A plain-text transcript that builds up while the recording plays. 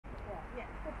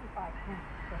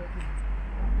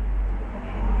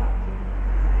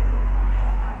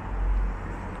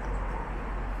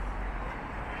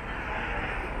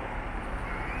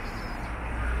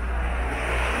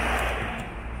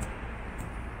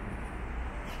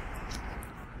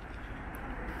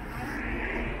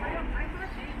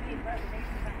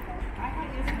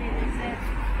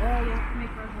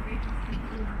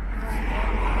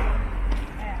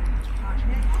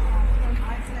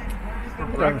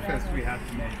breakfast we had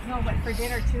to make. No, but for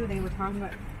dinner too, they were talking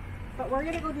about. But we're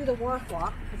gonna go do the wharf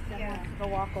walk. Yeah. Go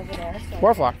walk over there. So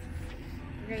wharf walk.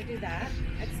 We're gonna do that.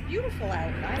 It's beautiful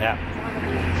out, right? Yeah. We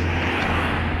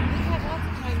have lots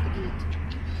of time to eat.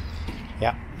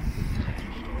 Yeah.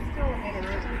 It's still a bit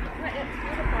early. But it's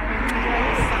beautiful.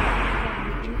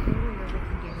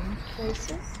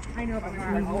 Places. I know, but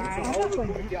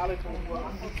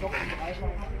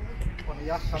Von der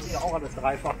Yacht haben wir auch alles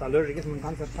dreifach. Da löse ich jetzt ein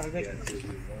ganzer Teil weg.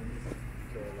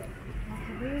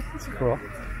 That's cool.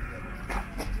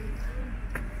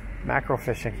 Mackerel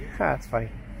fishing. That's funny.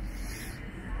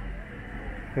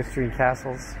 History and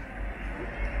castles.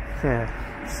 Yeah.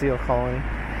 Seal colony.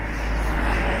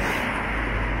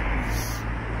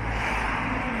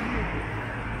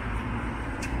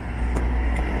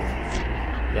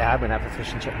 Yeah, I'm gonna have a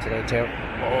fishing trip today too.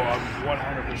 Oh, I'm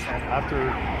 100%. After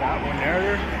that one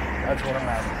there, that's what I'm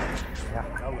having. Yeah.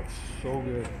 That looks so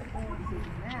good.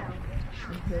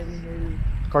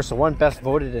 Of course, the one best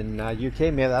voted in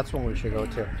UK, maybe that's one we should go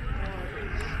to.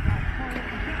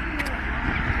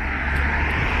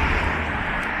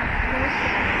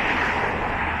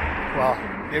 Well,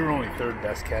 they were only third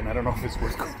best, Ken. I don't know if it's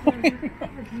worth going.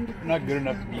 They're not good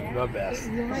enough to be the best.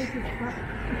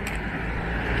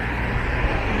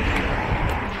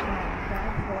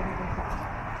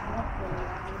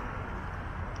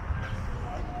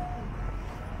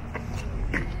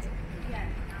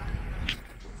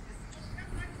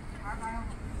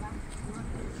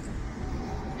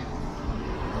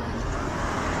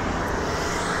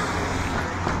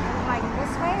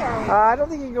 I don't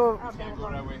think you can go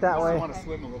that way. I want to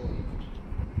swim a little.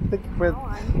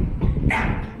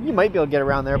 You might be able to get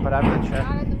around there, but I'm not sure.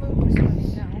 Not in the mood for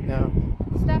swimming, no. No.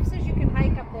 Steph says you can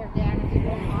hike up there, Dan, if you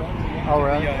want. Oh,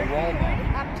 really? Up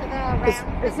to the round.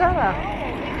 Is that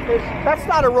that's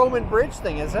not a Roman bridge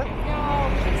thing, is it?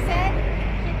 No, she said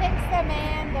she thinks the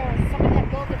man, there's someone that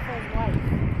built it for his wife.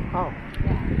 Oh.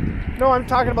 Yeah. No, I'm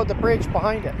talking about the bridge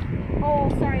behind it. Oh,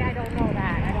 sorry, I don't know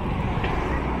that. I don't know.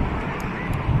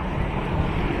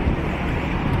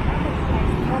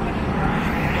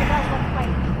 It does look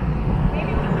like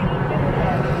maybe we can eat dinner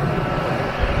there.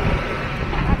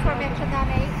 That's where Mitch and them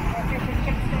ate. There's fish and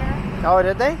chips there. Oh,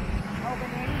 did they? Oban,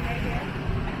 they did.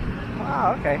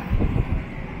 Oh, okay.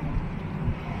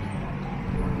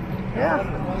 Yeah.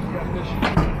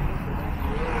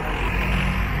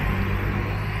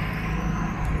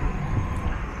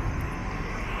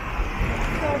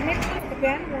 So Mitch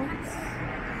again once.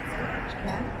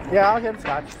 Yeah, I'll get him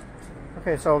scotch.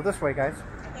 Okay, so this way, guys.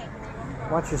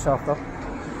 Watch yourself, though.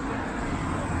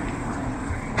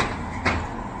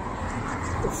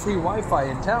 There's free Wi-Fi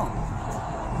in town.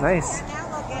 Nice. Now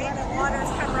look at it, the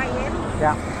water's come right in.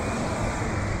 Yeah.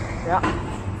 Yeah.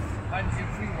 I can get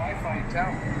free Wi-Fi in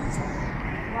town.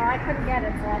 Well, I couldn't get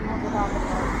it, so I moved it on the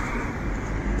phone.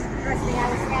 Trust me, I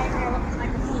was standing there looking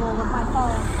like a fool with my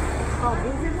phone. It's called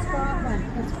Visit Scotland.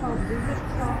 It's called Visit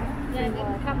Scotland. Yeah, it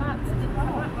didn't come up. It didn't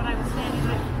come up when I was standing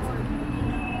right before it.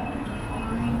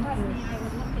 Trust me, I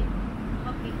was looking.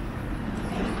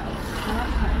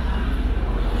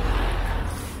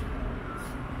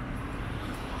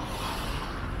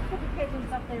 Put the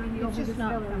pigeons up there in the open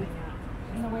distillery.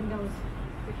 In the windows.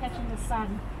 They're catching the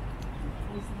sun.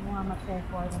 Nice and warm up there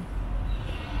for them.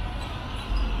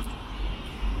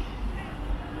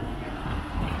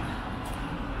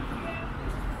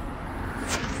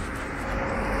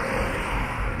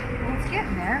 It's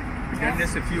getting there. We did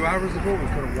this a few hours ago. We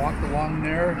could have walked along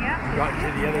there and gotten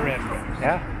to the other end.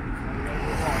 Yeah.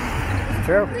 It's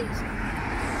true.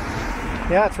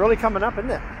 Yeah, it's really coming up,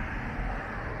 isn't it?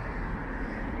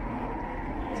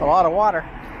 It's a lot of water.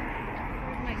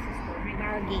 Where's my sister? My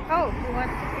doggy. Oh, you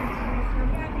want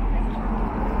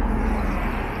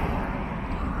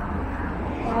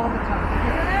all the time.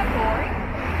 Isn't that boring?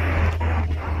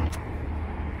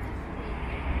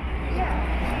 Yeah.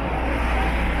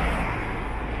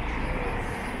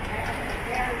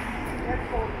 They're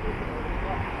cold people.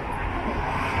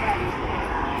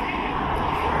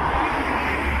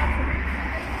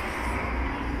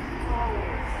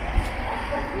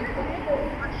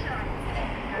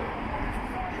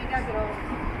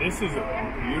 This is a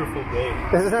beautiful day.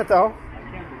 Isn't it, though? I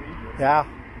can't believe it. Yeah.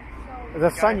 The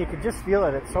sun, you could just feel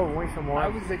it. It's so moist and I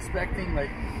warm. was expecting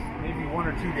like maybe 1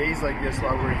 or 2 days like this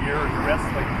while we're here, and the rest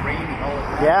like raining all the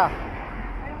time. Yeah.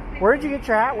 Where did you get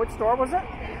your hat? What store was it?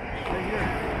 Right here.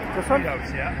 This one?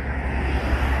 House, yeah.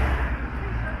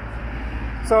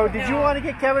 So, did you want to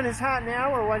get Kevin his hat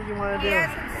now, or what did you want to do? He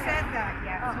hasn't said that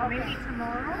yet, so maybe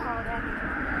tomorrow I'll then.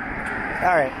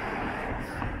 All right.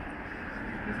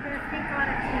 He's going to think on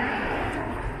it tonight.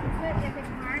 If it's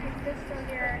hard, it's just so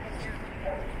here.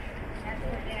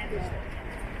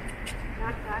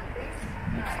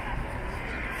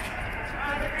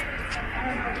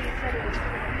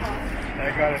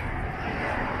 got it.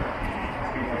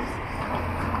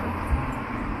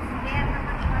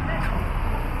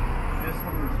 This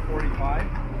one was 45.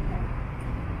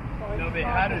 No, they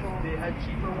had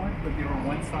cheaper ones, but they were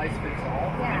one size fits all,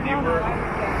 and they were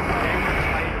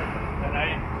tighter.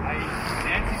 And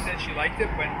Nancy said she liked it,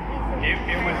 but it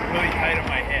was really tight on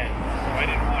my head, so I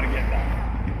didn't want to get that.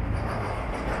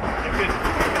 If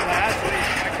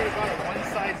I could have got it one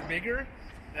size bigger,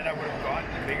 then I would have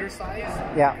gotten the bigger size.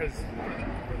 Yeah. Because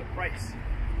for the price,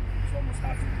 it's almost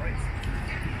half the price.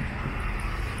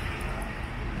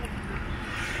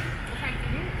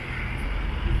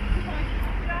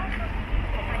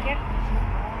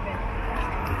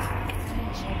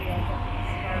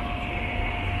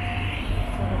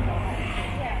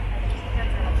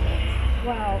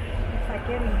 Well, if I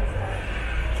get him,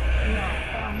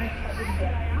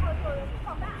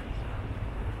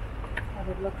 I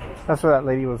would look for. That's where that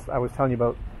lady was. I was telling you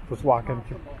about. Was walking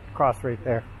across right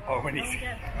there. Oh, when he's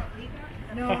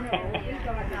No.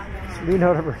 Lean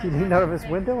out of his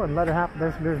window and let her happen.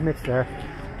 There's Mitch there.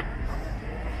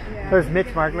 There's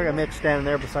Mitch, Mark. Look at Mitch standing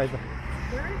there beside the.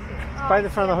 Where is he? By the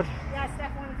front of the hotel. Yeah,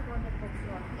 Steph wanted to go in the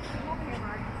bookstore. Come over here,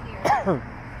 Mark. It's here.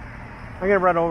 I'm gonna run over.